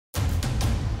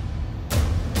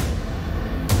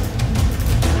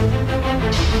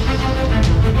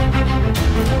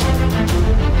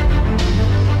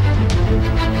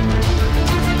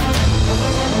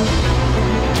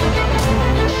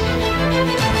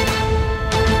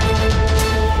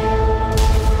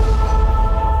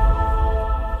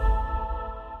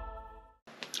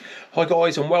Hi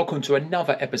guys, and welcome to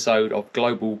another episode of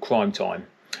Global Crime Time.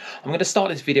 I'm going to start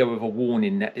this video with a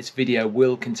warning that this video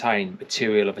will contain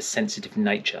material of a sensitive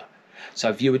nature,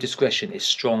 so viewer discretion is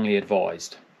strongly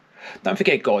advised. Don't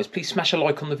forget guys, please smash a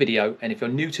like on the video, and if you're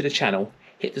new to the channel,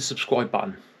 hit the subscribe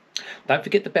button. Don't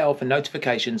forget the bell for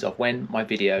notifications of when my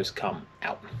videos come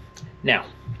out. Now,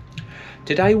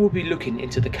 today we'll be looking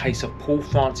into the case of Paul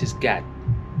Francis Gadd.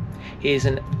 He is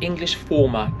an English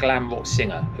former glam rock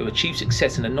singer who achieved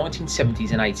success in the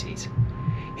 1970s and 80s.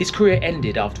 His career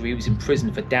ended after he was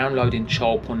imprisoned for downloading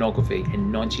child pornography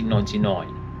in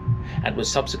 1999 and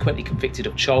was subsequently convicted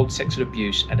of child sexual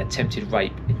abuse and attempted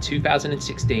rape in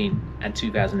 2016 and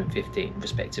 2015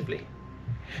 respectively.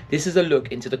 This is a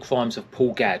look into the crimes of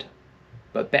Paul Gadd,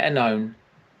 but better known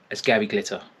as Gary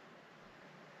Glitter.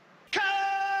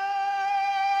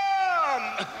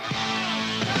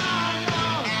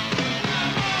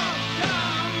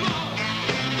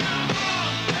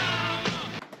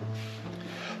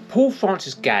 Paul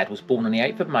Francis Gadd was born on the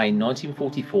 8th of May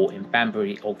 1944 in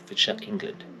Banbury, Oxfordshire,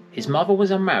 England. His mother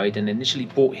was unmarried and initially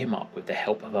brought him up with the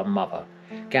help of her mother.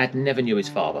 Gadd never knew his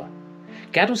father.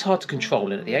 Gadd was hard to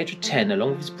control, and at the age of 10,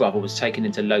 along with his brother, was taken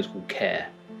into local care.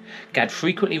 Gadd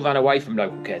frequently ran away from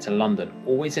local care to London,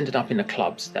 always ended up in the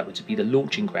clubs that were to be the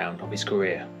launching ground of his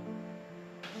career.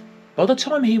 By the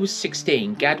time he was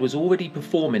 16, Gadd was already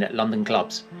performing at London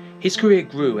clubs. His career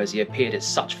grew as he appeared at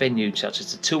such venues such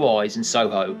as the Two Eyes in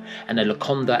Soho and the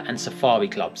Laconda and Safari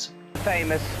clubs.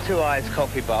 Famous Two Eyes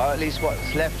coffee bar, at least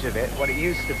what's left of it, what it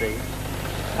used to be.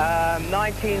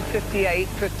 1958,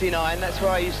 59, that's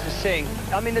where I used to sing.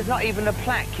 I mean, there's not even a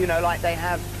plaque, you know, like they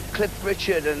have Cliff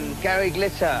Richard and Gary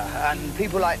Glitter and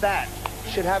people like that.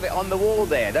 Should have it on the wall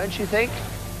there, don't you think?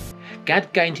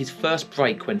 Gadd gained his first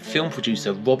break when film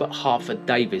producer Robert Hartford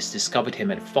Davis discovered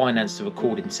him and financed a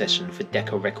recording session for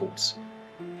Decca Records.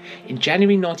 In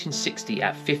January 1960,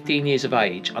 at 15 years of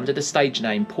age, under the stage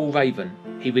name Paul Raven,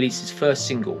 he released his first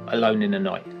single, Alone in the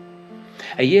Night.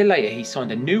 A year later, he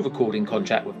signed a new recording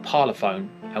contract with Parlophone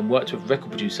and worked with record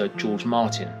producer George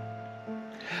Martin.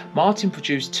 Martin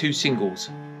produced two singles,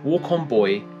 Walk On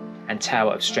Boy and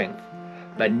Tower of Strength,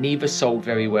 but neither sold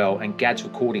very well, and Gadd's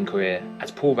recording career as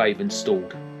Paul Raven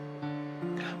stalled.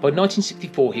 By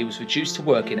 1964 he was reduced to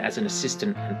working as an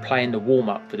assistant and playing the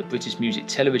warm-up for the British music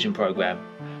television programme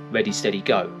Ready Steady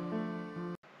Go.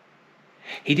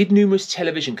 He did numerous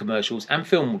television commercials and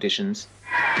film auditions.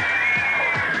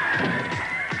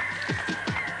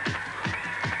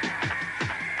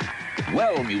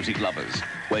 Well, music lovers,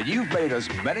 when you've made as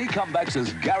many comebacks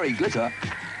as Gary Glitter,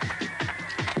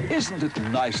 isn't it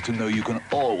nice to know you can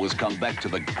always come back to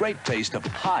the great taste of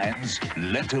Heinz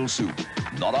lentil soup?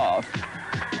 Not off.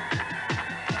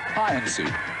 Heinz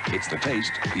soup. It's the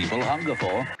taste people hunger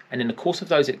for. And in the course of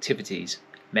those activities,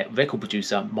 met record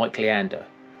producer Mike Leander,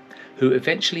 who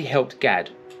eventually helped Gadd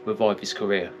revive his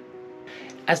career.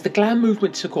 As the glam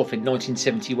movement took off in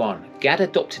 1971, Gadd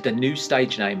adopted the new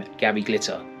stage name Gary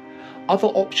Glitter. Other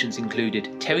options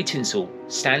included Terry Tinsel,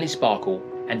 Stanley Sparkle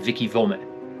and Vicky Vomit.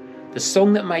 The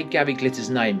song that made Gary Glitter's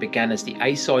name began as the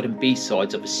A-side and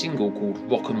B-sides of a single called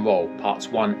Rock and Roll, Parts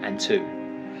 1 and 2.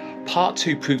 Part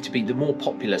 2 proved to be the more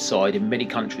popular side in many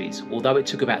countries, although it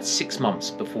took about 6 months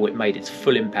before it made its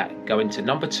full impact, going to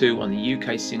number 2 on the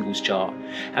UK singles chart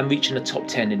and reaching the top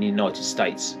 10 in the United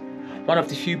States, one of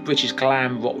the few British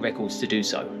glam rock records to do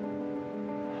so.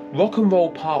 Rock and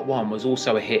Roll Part 1 was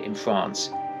also a hit in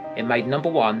France. It made number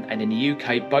 1, and in the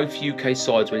UK both UK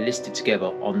sides were listed together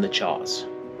on the charts.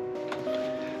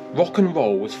 Rock and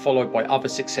Roll was followed by other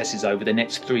successes over the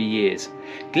next 3 years.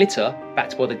 Glitter,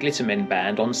 backed by the Glittermen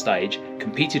band on stage,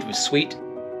 competed with Sweet,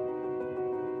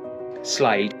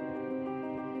 Slade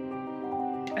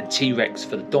and T-Rex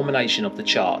for the domination of the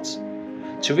charts.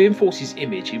 To reinforce his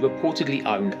image, he reportedly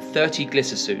owned 30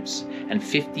 glitter suits and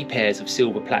 50 pairs of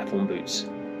silver platform boots.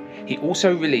 He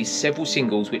also released several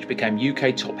singles which became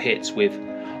UK top hits with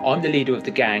I'm the Leader of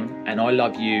the Gang and I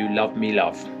Love You, Love Me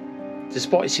Love.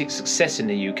 Despite his success in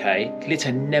the UK,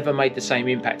 Glitter never made the same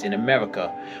impact in America,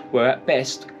 where at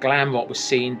best, glam rock was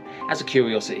seen as a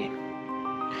curiosity.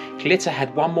 Glitter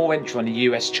had one more entry on the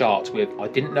US charts with I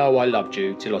Didn't Know I Loved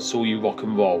You Till I Saw You Rock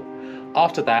and Roll.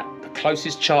 After that, the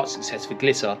closest chart success for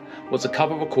Glitter was a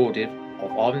cover recorded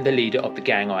of I'm the Leader of the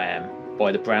Gang I Am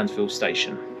by the Brownsville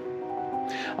station.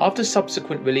 After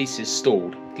subsequent releases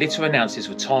stalled, Glitter announced his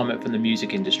retirement from the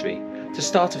music industry, to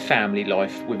start a family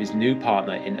life with his new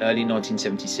partner in early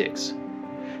 1976.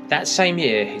 That same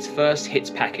year, his first hits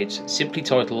package, simply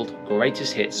titled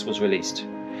Greatest Hits, was released.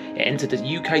 It entered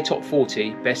the UK Top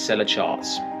 40 bestseller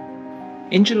charts.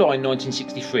 In July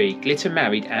 1963, Glitter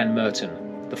married Anne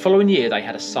Merton. The following year they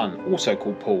had a son, also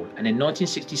called Paul, and in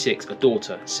 1966 a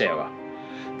daughter, Sarah.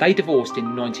 They divorced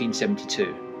in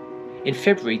 1972. In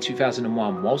February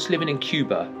 2001, whilst living in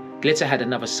Cuba, Glitter had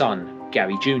another son,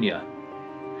 Gary Jr.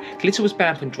 Glitter was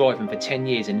banned from driving for 10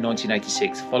 years in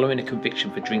 1986 following a conviction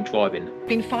for drink driving.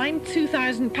 Been fined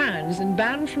 £2,000 and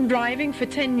banned from driving for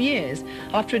 10 years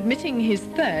after admitting his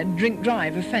third drink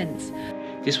drive offence.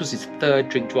 This was his third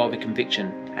drink driving conviction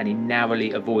and he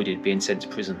narrowly avoided being sent to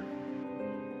prison.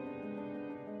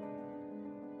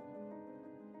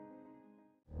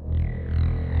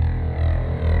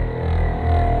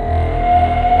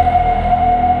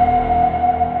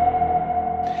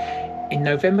 In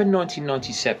November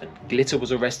 1997, Glitter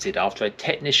was arrested after a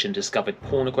technician discovered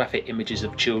pornographic images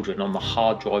of children on the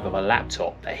hard drive of a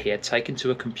laptop that he had taken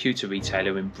to a computer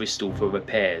retailer in Bristol for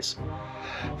repairs.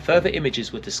 Further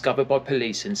images were discovered by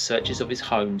police in searches of his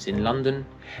homes in London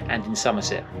and in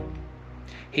Somerset.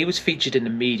 He was featured in the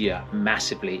media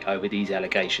massively over these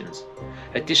allegations.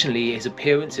 Additionally, his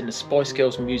appearance in the Spice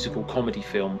Girls musical comedy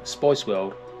film Spice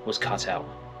World was cut out.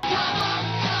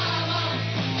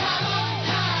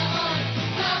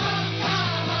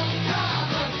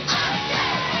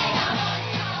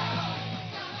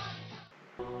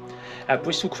 At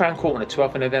Bristol Crown Court on the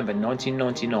 12th of November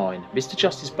 1999, Mr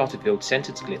Justice Butterfield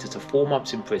sentenced Glitter to 4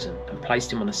 months in prison and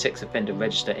placed him on the sex offender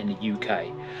register in the UK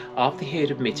after he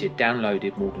had admitted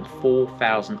downloaded more than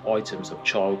 4,000 items of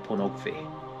child pornography.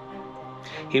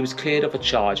 He was cleared of a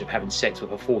charge of having sex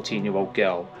with a 14-year-old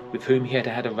girl with whom he had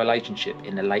had a relationship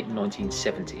in the late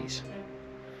 1970s.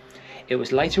 It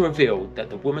was later revealed that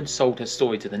the woman sold her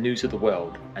story to the News of the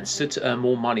World and stood to earn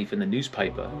more money from the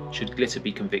newspaper should Glitter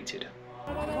be convicted.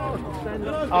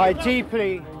 I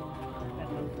deeply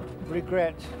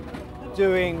regret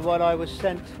doing what I was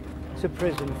sent to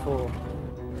prison for.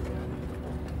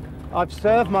 I've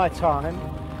served my time.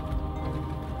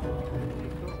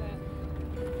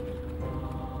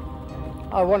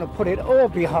 I want to put it all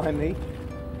behind me.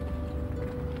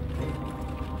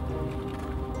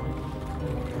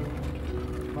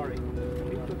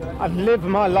 And live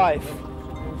my life.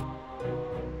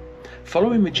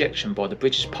 Following rejection by the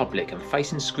British public and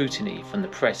facing scrutiny from the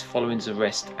press following his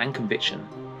arrest and conviction,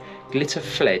 Glitter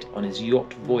fled on his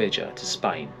yacht Voyager to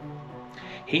Spain.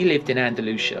 He lived in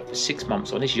Andalusia for 6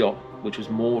 months on his yacht, which was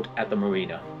moored at the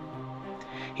marina.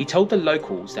 He told the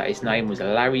locals that his name was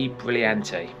Larry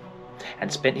Brilliante and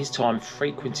spent his time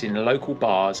frequenting local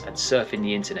bars and surfing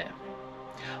the internet.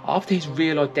 After his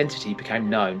real identity became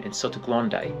known in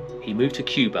Sotogrande, he moved to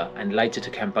Cuba and later to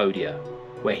Cambodia,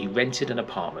 where he rented an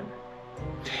apartment.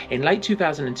 In late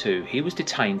 2002, he was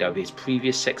detained over his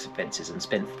previous sex offences and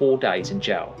spent 4 days in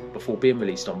jail before being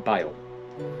released on bail.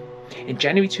 In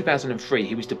January 2003,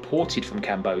 he was deported from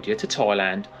Cambodia to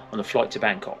Thailand on a flight to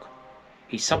Bangkok.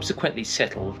 He subsequently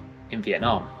settled in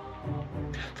Vietnam.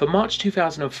 From March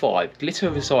 2005, Glitter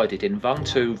resided in Vung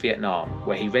Tau, Vietnam,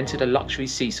 where he rented a luxury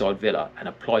seaside villa and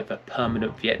applied for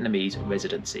permanent Vietnamese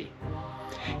residency.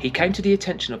 He came to the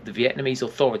attention of the Vietnamese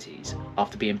authorities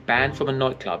after being banned from a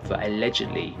nightclub for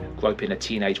allegedly groping a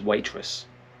teenage waitress.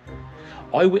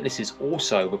 Eyewitnesses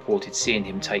also reported seeing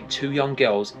him take 2 young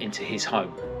girls into his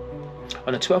home.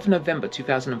 On the 12th of November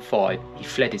 2005, he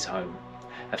fled his home.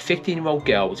 A 15-year-old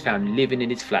girl was found living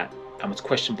in his flat and was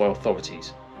questioned by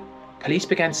authorities. Police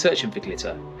began searching for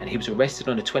Glitter and he was arrested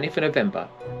on the 20th of November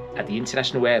at the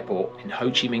international airport in Ho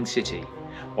Chi Minh City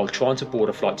while trying to board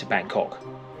a flight to Bangkok.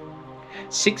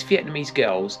 6 Vietnamese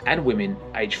girls and women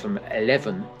aged from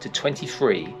 11 to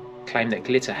 23 claimed that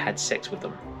Glitter had sex with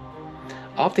them.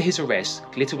 After his arrest,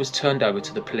 Glitter was turned over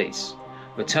to the police,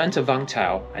 returned to Vung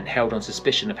Tau and held on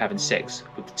suspicion of having sex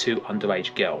with the 2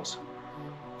 underage girls.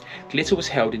 Glitter was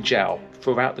held in jail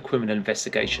throughout the criminal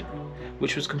investigation,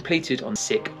 which was completed on a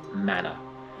sick manner.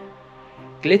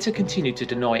 Glitter continued to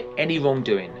deny any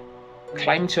wrongdoing,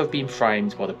 claiming to have been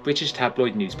framed by the British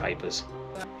tabloid newspapers.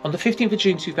 On the 15th of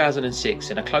June 2006,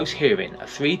 in a close hearing, a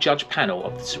 3-judge panel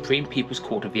of the Supreme People's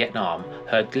Court of Vietnam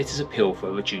heard Glitter's appeal for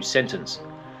a reduced sentence.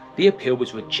 The appeal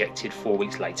was rejected 4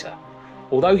 weeks later.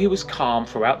 Although he was calm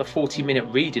throughout the 40-minute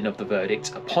reading of the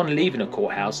verdict, upon leaving the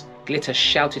courthouse, Glitter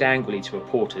shouted angrily to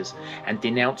reporters and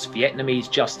denounced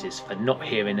Vietnamese justice for not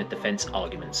hearing the defence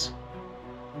arguments.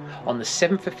 On the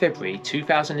 7th of February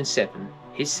 2007,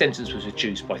 his sentence was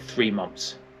reduced by 3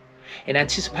 months. In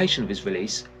anticipation of his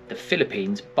release, the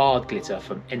Philippines barred Glitter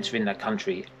from entering that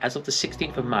country as of the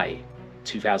 16th of May.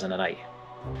 2008.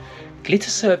 Glitter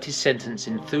served his sentence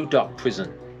in Through Dark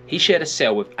Prison. He shared a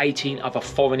cell with 18 other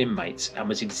foreign inmates and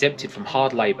was exempted from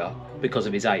hard labour because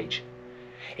of his age.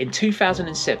 In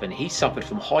 2007, he suffered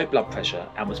from high blood pressure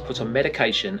and was put on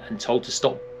medication and told to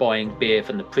stop buying beer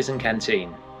from the prison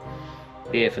canteen.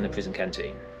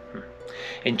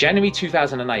 In January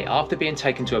 2008, after being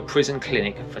taken to a prison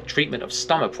clinic for treatment of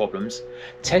stomach problems,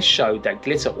 tests showed that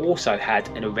Glitter also had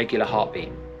an irregular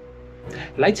heartbeat.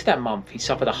 Later that month, he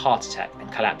suffered a heart attack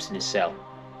and collapsed in his cell.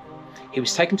 He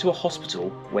was taken to a hospital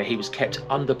where he was kept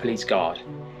under police guard.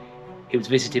 He was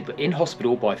visited in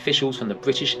hospital by officials from the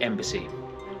British Embassy.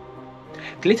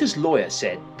 Glitter's lawyer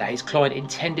said that his client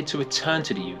intended to return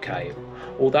to the UK,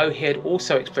 although he had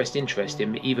also expressed interest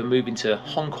in either moving to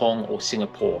Hong Kong or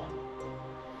Singapore.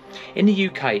 In the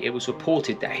UK, it was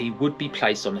reported that he would be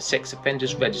placed on the sex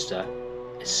offenders register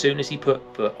as soon as he put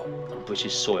foot on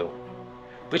British soil.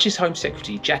 British Home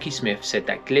Secretary Jackie Smith said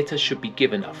that Glitter should be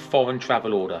given a foreign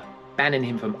travel order, banning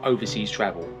him from overseas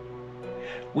travel.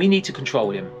 "We need to control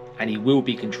him, and he will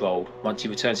be controlled once he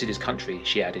returns to this country,"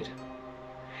 she added.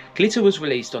 Glitter was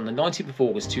released on the 19th of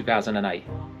August 2008.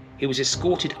 He was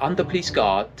escorted under police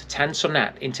guard to Tan Son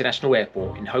Nhat International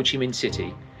Airport in Ho Chi Minh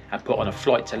City and put on a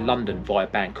flight to London via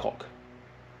Bangkok.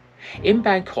 In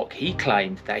Bangkok, he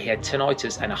claimed that he had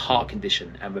tinnitus and a heart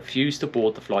condition and refused to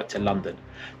board the flight to London,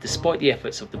 despite the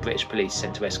efforts of the British police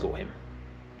sent to escort him.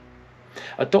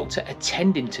 A doctor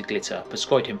attending to Glitter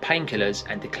prescribed him painkillers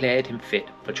and declared him fit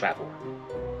for travel.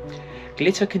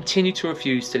 Glitter continued to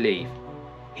refuse to leave.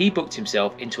 He booked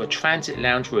himself into a transit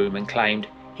lounge room and claimed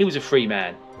he was a free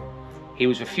man. He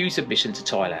was refused admission to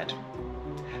Thailand.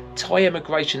 Thai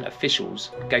immigration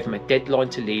officials gave him a deadline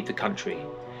to leave the country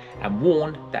and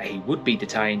warned that he would be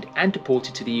detained and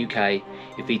deported to the UK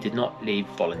if he did not leave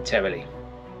voluntarily.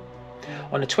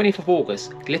 On the 20th of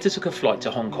August, Glitter took a flight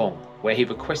to Hong Kong, where he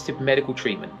requested medical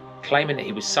treatment, claiming that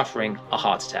he was suffering a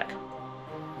heart attack.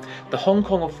 The Hong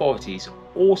Kong authorities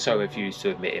also refused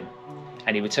to admit him,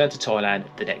 and he returned to Thailand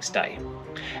the next day.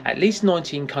 At least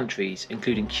 19 countries,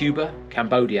 including Cuba,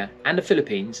 Cambodia and the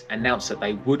Philippines, announced that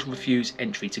they would refuse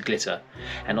entry to Glitter,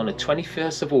 and on the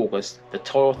 21st of August, the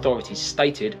Thai authorities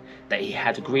stated that he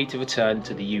had agreed to return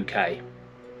to the UK.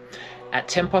 At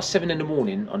 7:10 in the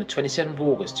morning on the 27th of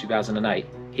August 2008,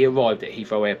 he arrived at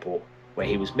Heathrow Airport, where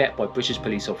he was met by British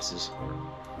police officers.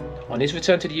 On his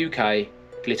return to the UK,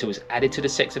 Glitter was added to the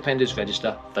sex offenders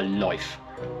register for life.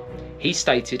 He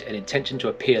stated an intention to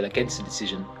appeal against the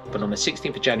decision, but on the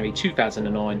 16th of January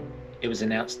 2009, it was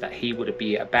announced that he would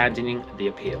be abandoning the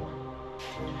appeal.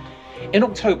 In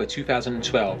October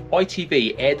 2012,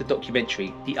 ITV aired the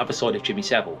documentary The Other Side of Jimmy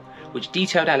Savile, which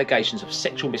detailed allegations of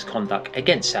sexual misconduct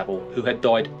against Savile, who had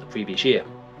died the previous year.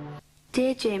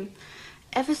 Dear Jim,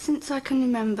 ever since I can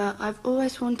remember, I've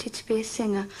always wanted to be a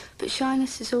singer, but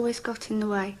shyness has always got in the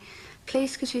way.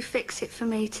 Please could you fix it for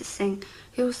me to sing?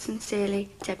 Yours sincerely,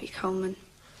 Debbie Coleman.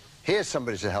 Here's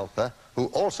somebody to help her who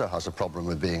also has a problem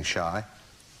with being shy.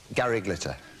 Gary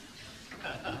Glitter.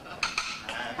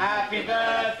 Happy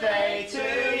birthday to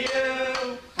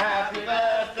you. Happy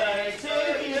birthday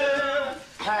to you.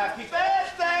 Happy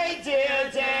birthday, dear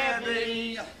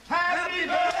Debbie. Happy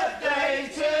birthday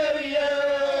to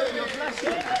you. You're blessed.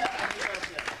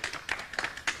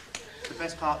 The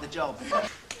best part of the job.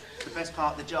 The best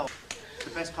part of the job. The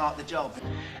best part of the job.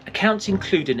 Accounts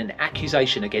included an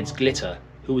accusation against Glitter,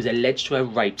 who was alleged to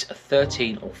have raped a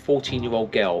 13 or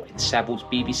 14-year-old girl in Savile's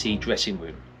BBC dressing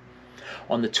room.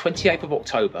 On the 28th of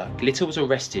October, Glitter was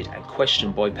arrested and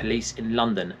questioned by police in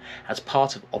London as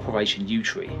part of Operation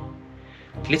U-Tree.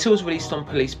 Glitter was released on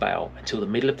police bail until the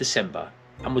middle of December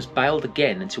and was bailed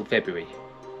again until February.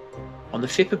 On the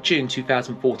 5th of June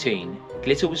 2014,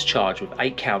 Glitter was charged with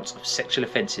 8 counts of sexual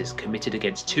offences committed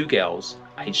against 2 girls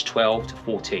aged 12 to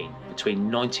 14 between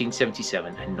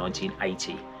 1977 and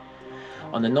 1980.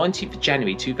 On the 19th of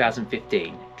January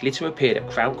 2015, Glitter appeared at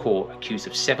Crown Court accused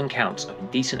of 7 counts of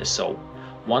indecent assault,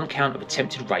 1 count of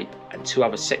attempted rape and 2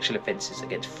 other sexual offences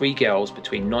against 3 girls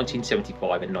between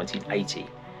 1975 and 1980.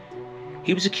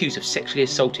 He was accused of sexually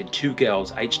assaulting 2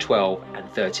 girls aged 12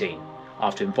 and 13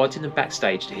 after inviting them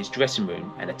backstage to his dressing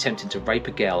room and attempting to rape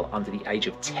a girl under the age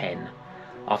of 10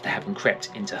 after having crept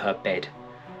into her bed.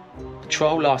 The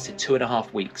trial lasted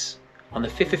 2.5 weeks. On the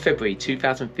 5th of February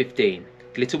 2015,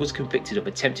 Glitter was convicted of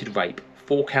attempted rape,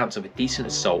 4 counts of indecent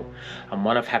assault and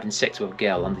 1 of having sex with a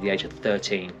girl under the age of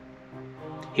 13.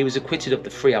 He was acquitted of the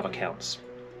 3 other counts.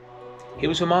 He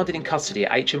was remanded in custody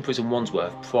at HM Prison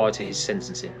Wandsworth prior to his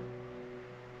sentencing.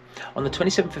 On the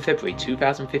 27th of February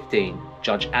 2015,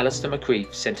 Judge Alistair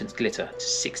McCreath sentenced Glitter to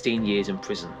 16 years in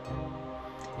prison.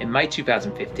 In May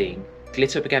 2015,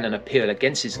 Glitter began an appeal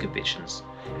against his convictions,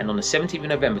 and on the 17th of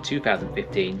November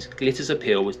 2015, Glitter's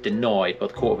appeal was denied by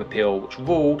the Court of Appeal, which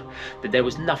ruled that there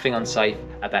was nothing unsafe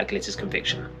about Glitter's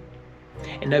conviction.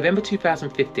 In November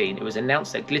 2015, it was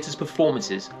announced that Glitter's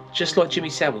performances, just like Jimmy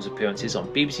Savile's appearances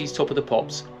on BBC's Top of the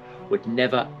Pops, would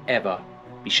never ever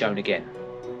be shown again.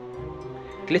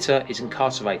 Glitter is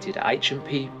incarcerated at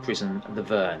H&P Prison The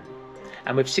Verne,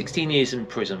 and with 16 years in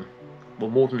prison, will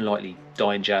more than likely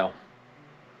die in jail.